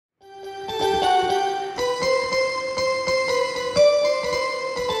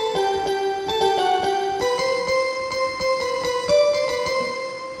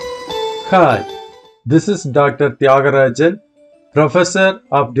Hi, this is Dr. Tyagarajan, Professor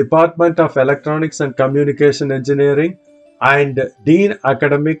of Department of Electronics and Communication Engineering and Dean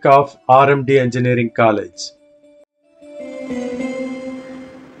Academic of RMD Engineering College.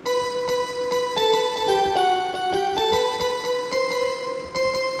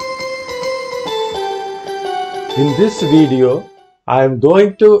 In this video, I am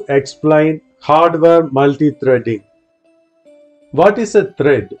going to explain hardware multi-threading. What is a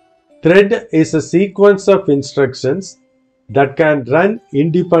thread? Thread is a sequence of instructions that can run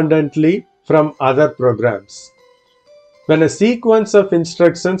independently from other programs. When a sequence of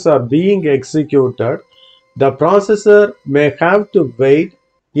instructions are being executed, the processor may have to wait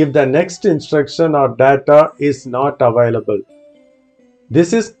if the next instruction or data is not available.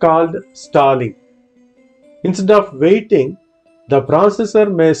 This is called stalling. Instead of waiting, the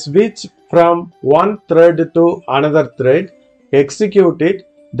processor may switch from one thread to another thread, execute it,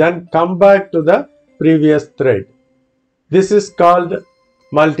 then come back to the previous thread. This is called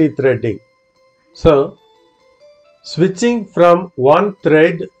multi-threading. So, switching from one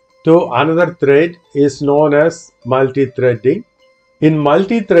thread to another thread is known as multi-threading. In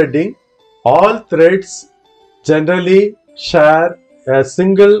multi-threading, all threads generally share a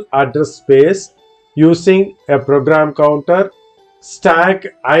single address space using a program counter, stack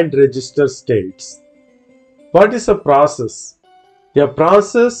and register states. What is a process? A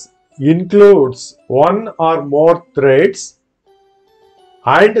process includes one or more threads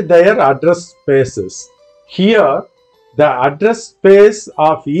and their address spaces. Here, the address space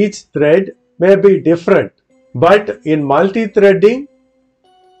of each thread may be different, but in multi-threading,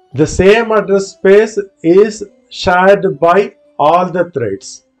 the same address space is shared by all the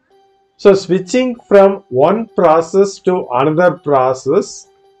threads. So, switching from one process to another process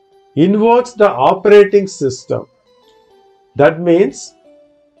invokes the operating system. That means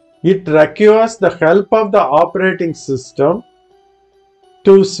it requires the help of the operating system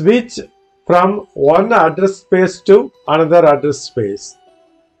to switch from one address space to another address space.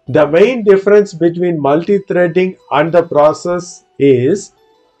 The main difference between multi-threading and the process is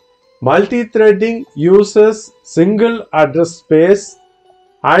multi-threading uses single address space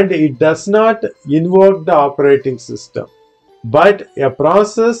and it does not invoke the operating system. But a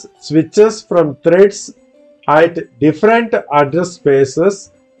process switches from threads at different address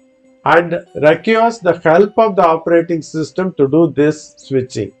spaces and requires the help of the operating system to do this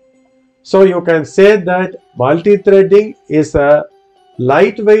switching. So you can say that multi-threading is a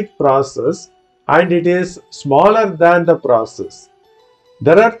lightweight process and it is smaller than the process.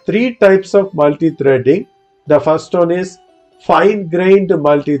 There are three types of multi-threading. The first one is fine-grained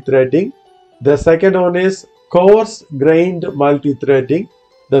multi-threading. The second one is coarse-grained multi-threading.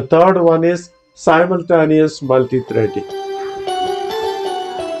 The third one is simultaneous multi-threading.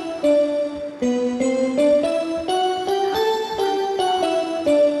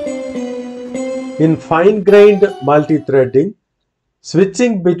 In fine-grained multi-threading,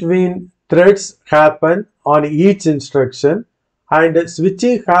 switching between threads happen on each instruction and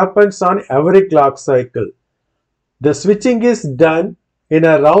switching happens on every clock cycle. The switching is done in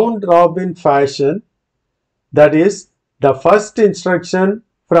a round-robin fashion. That is, the first instruction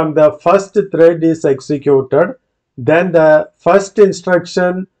from the first thread is executed, then the first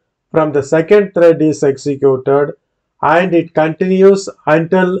instruction from the second thread is executed, and it continues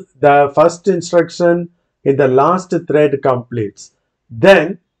until the first instruction in the last thread completes.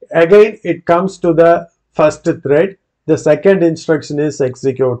 Then again it comes to the first thread, the second instruction is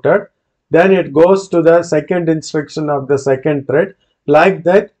executed, then it goes to the second instruction of the second thread. Like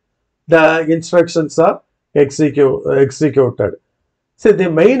that, the instructions are executed. So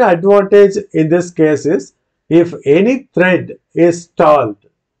the main advantage in this case is if any thread is stalled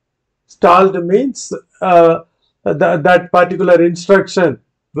means that particular instruction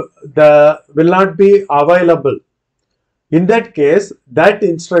will not be available. In that case, that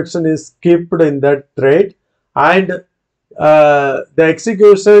instruction is kept in that thread and the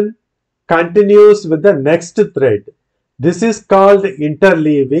execution continues with the next thread. This is called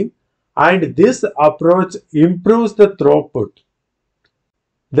interleaving and this approach improves the throughput.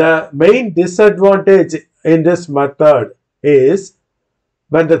 The main disadvantage in this method is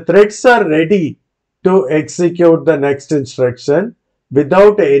when the threads are ready to execute the next instruction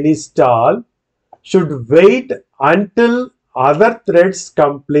without any stall, should wait until other threads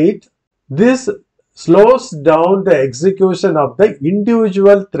complete. This slows down the execution of the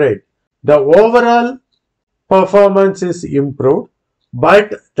individual thread. The overall performance is improved,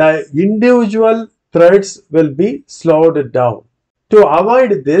 but the individual threads will be slowed down. To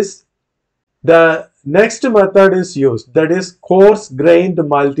avoid this, the next method is used, that is coarse grained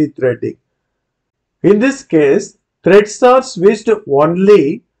multi-threading. In this case, threads are switched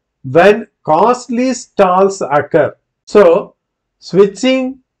only when costly stalls occur. So,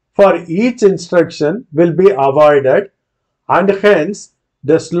 switching for each instruction will be avoided, and hence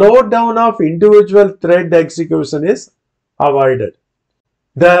the slowdown of individual thread execution is avoided.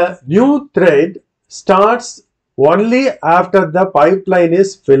 The new thread starts only after the pipeline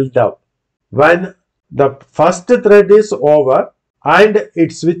is filled up. When the first thread is over and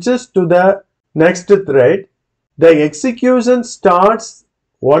it switches to the next thread, the execution starts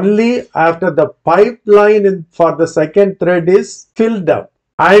only after the pipeline for the second thread is filled up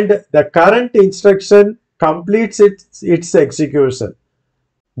and the current instruction completes its execution.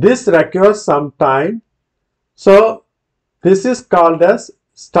 This requires some time. So, this is called as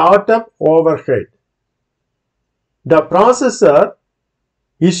startup overhead. The processor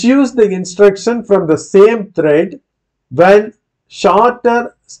issues the instruction from the same thread when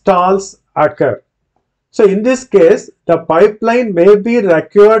shorter stalls occur. So, in this case, the pipeline may be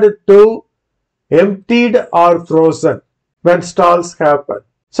required to emptied or frozen when stalls happen.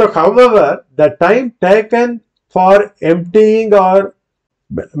 So, however, the time taken for emptying or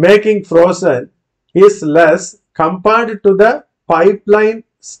making frozen is less compared to the pipeline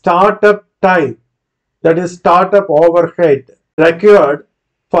startup time, that is startup overhead required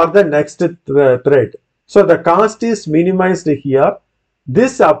for the next thread. So, the cost is minimized here.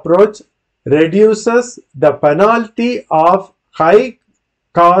 This approach reduces the penalty of high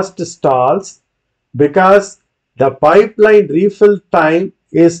cost stalls because the pipeline refill time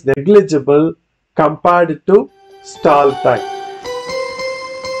is negligible compared to stall time.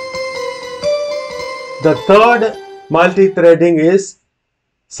 The third multi-threading is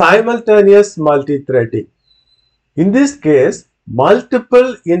simultaneous multi-threading. In this case,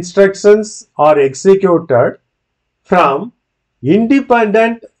 multiple instructions are executed from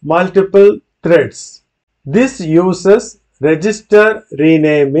independent multiple threads. This uses register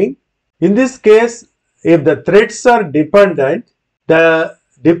renaming. In this case, if the threads are dependent, the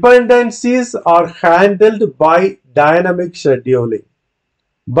dependencies are handled by dynamic scheduling,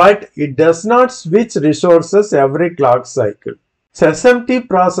 but it does not switch resources every clock cycle. SMT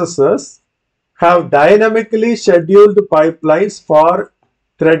processors have dynamically scheduled pipelines for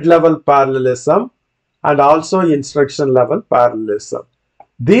thread level parallelism and also instruction level parallelism.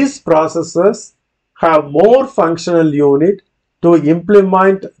 These processors have more functional unit to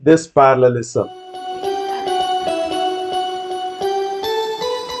implement this parallelism.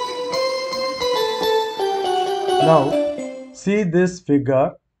 Now, see this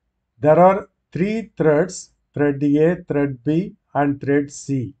figure. There are three threads, thread A, thread B and thread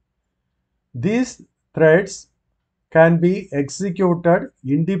C. These threads can be executed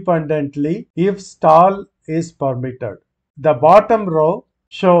independently if stall is permitted. The bottom row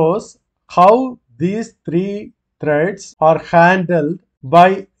shows how these three threads are handled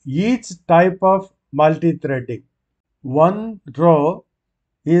by each type of multi-threading. One row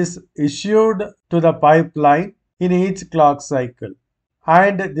is issued to the pipeline in each clock cycle,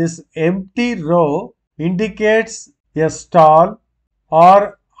 and this empty row indicates a stall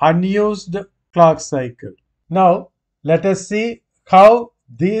or unused clock cycle. Now, let us see how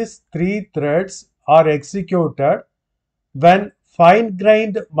these three threads are executed when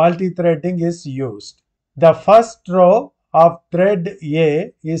fine-grained multi-threading is used. The first row of thread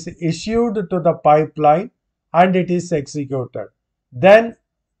A is issued to the pipeline and it is executed. Then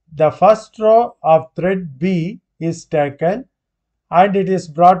the first row of thread B is taken and it is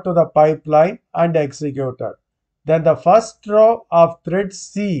brought to the pipeline and executed. Then the first row of thread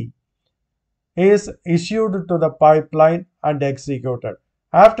C is issued to the pipeline and executed.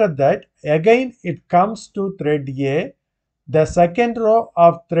 After that, again it comes to thread A. The second row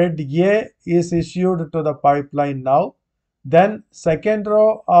of thread A is issued to the pipeline now. Then second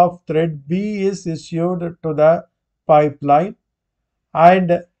row of thread B is issued to the pipeline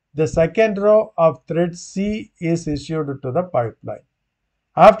and the second row of thread C is issued to the pipeline.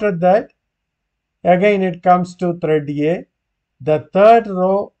 After that, again it comes to thread A. The third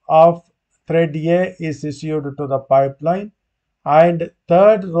row of thread A is issued to the pipeline and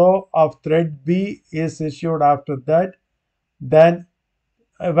third row of thread B is issued after that. Then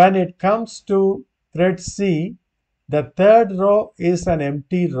when it comes to thread C, the third row is an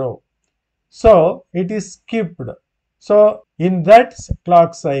empty row. So it is skipped. So in that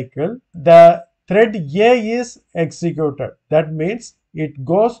clock cycle, the thread A is executed. That means it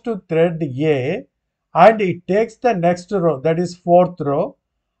goes to thread A and it takes the next row, that is fourth row,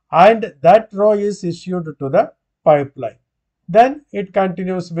 and that row is issued to the pipeline. Then it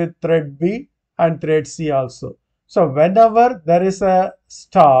continues with thread B. and thread C also. So whenever there is a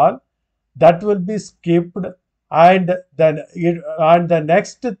stall, that will be skipped, and the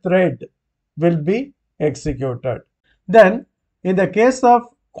next thread will be executed. Then in the case of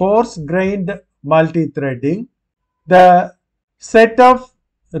coarse grained multi-threading, the set of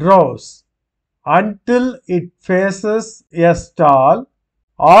rows until it faces a stall,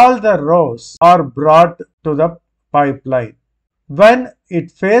 all the rows are brought to the pipeline. When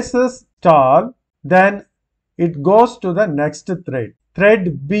it faces stall, then it goes to the next thread.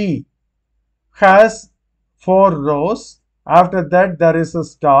 Thread B has 4 rows. After that, there is a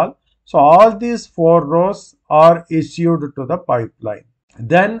stall. So all these 4 rows are issued to the pipeline.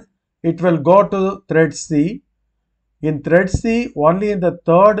 Then it will go to thread C. In thread C, only in the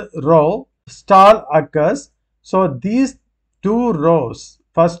third row, stall occurs. So these 2 rows,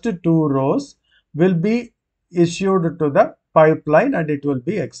 first 2 rows, will be issued to the pipeline and it will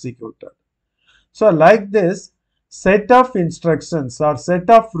be executed. So like this, set of instructions or set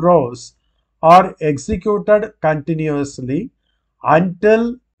of rows are executed continuously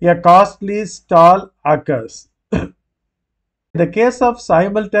until a costly stall occurs. In the case of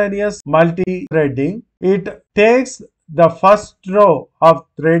simultaneous multi-threading, it takes the first row of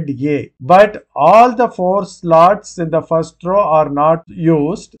thread A, but all the 4 slots in the first row are not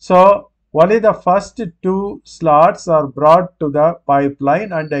used. So only the first 2 slots are brought to the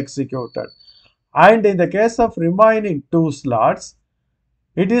pipeline and executed. And in the case of remaining 2 slots,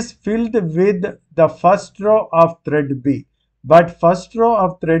 it is filled with the first row of thread B. But first row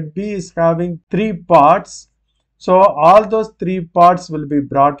of thread B is having 3 parts. So all those 3 parts will be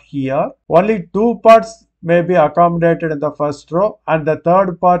brought here. Only 2 parts may be accommodated in the first row and the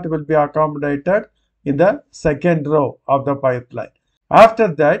third part will be accommodated in the second row of the pipeline. After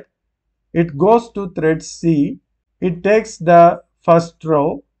that, it goes to thread C. It takes the first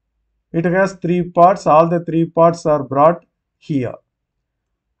row. It has 3 parts. All the 3 parts are brought here.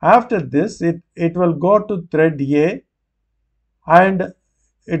 After this, it will go to thread A and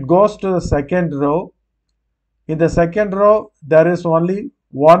it goes to the second row. In the second row, there is only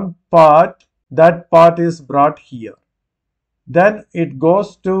 1 part. That part is brought here. Then it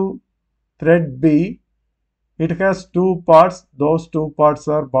goes to thread B. It has 2 parts. Those 2 parts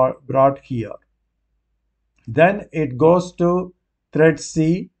are brought here. Then it goes to thread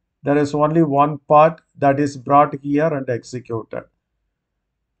C. There is only 1 part that is brought here and executed.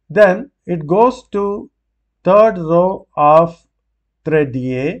 Then it goes to third row of thread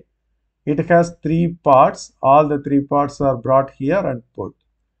A. It has 3 parts. All the 3 parts are brought here and put.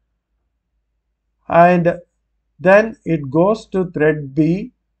 And then it goes to thread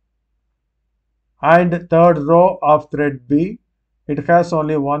B and third row of thread B. It has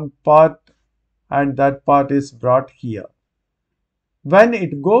only 1 part and that part is brought here. When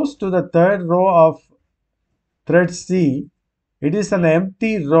it goes to the third row of thread C, it is an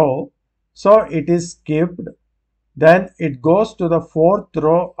empty row, so it is skipped. Then it goes to the fourth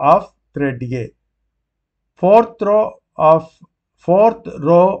row of thread A. Fourth row of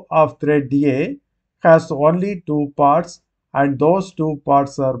thread A has only 2 parts and those 2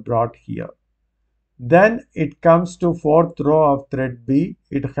 parts are brought here. Then it comes to fourth row of thread B.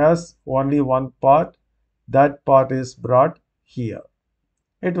 It has only 1 part. That part is brought here.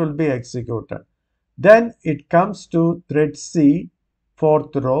 It will be executed. Then it comes to thread C,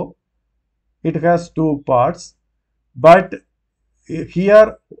 fourth row. It has 2 parts, but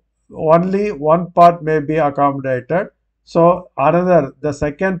here only 1 part may be accommodated. So the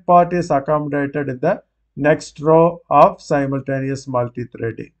second part is accommodated in the next row of simultaneous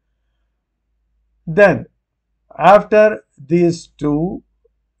multi-threading. Then after these 2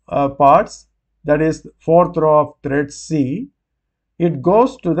 parts, that is fourth row of thread C, it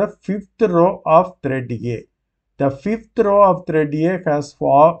goes to the fifth row of thread A. The fifth row of thread A has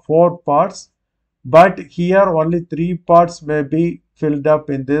 4 parts, but here only 3 parts may be filled up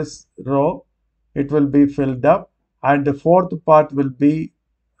in this row. It will be filled up and the fourth part will be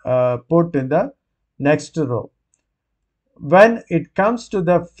put in the next row. When it comes to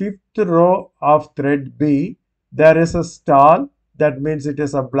the fifth row of thread B, there is a stall. That means it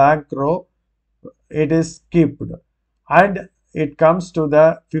is a blank row. It is skipped. And it comes to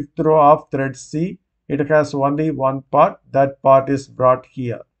the fifth row of thread C. It has only 1 part. That part is brought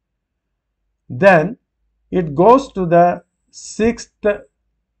here. Then it goes to the sixth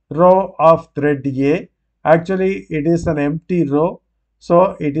row of thread A. Actually, it is an empty row,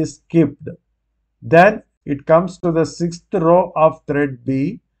 so it is skipped. Then it comes to the sixth row of thread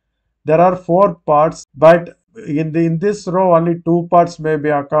B. There are 4 parts, but in this row only 2 parts may be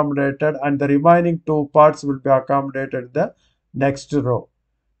accommodated and the remaining 2 parts will be accommodated in the next row.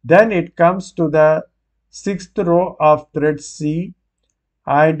 Then it comes to the sixth row of thread C,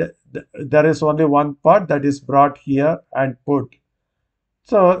 and there is only one part that is brought here and put.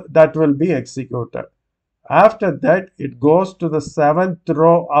 So that will be executed. After that, it goes to the seventh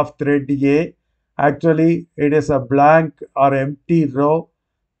row of thread A. Actually, it is a blank or empty row,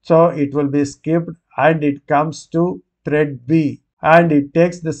 so it will be skipped, and it comes to thread B. And it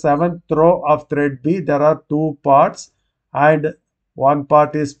takes the seventh row of thread B. There are two parts, and one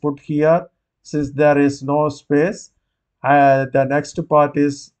part is put here since there is no space. The next part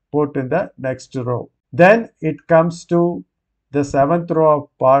is put in the next row. Then it comes to the seventh row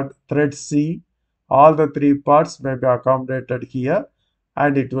of part thread C. All the three parts may be accommodated here,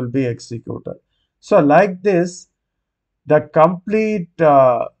 and it will be executed. So like this, the complete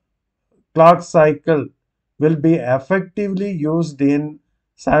clock cycle will be effectively used in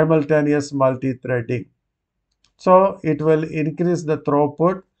simultaneous multi-threading. So it will increase the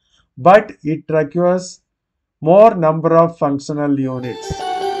throughput, but it requires more number of functional units.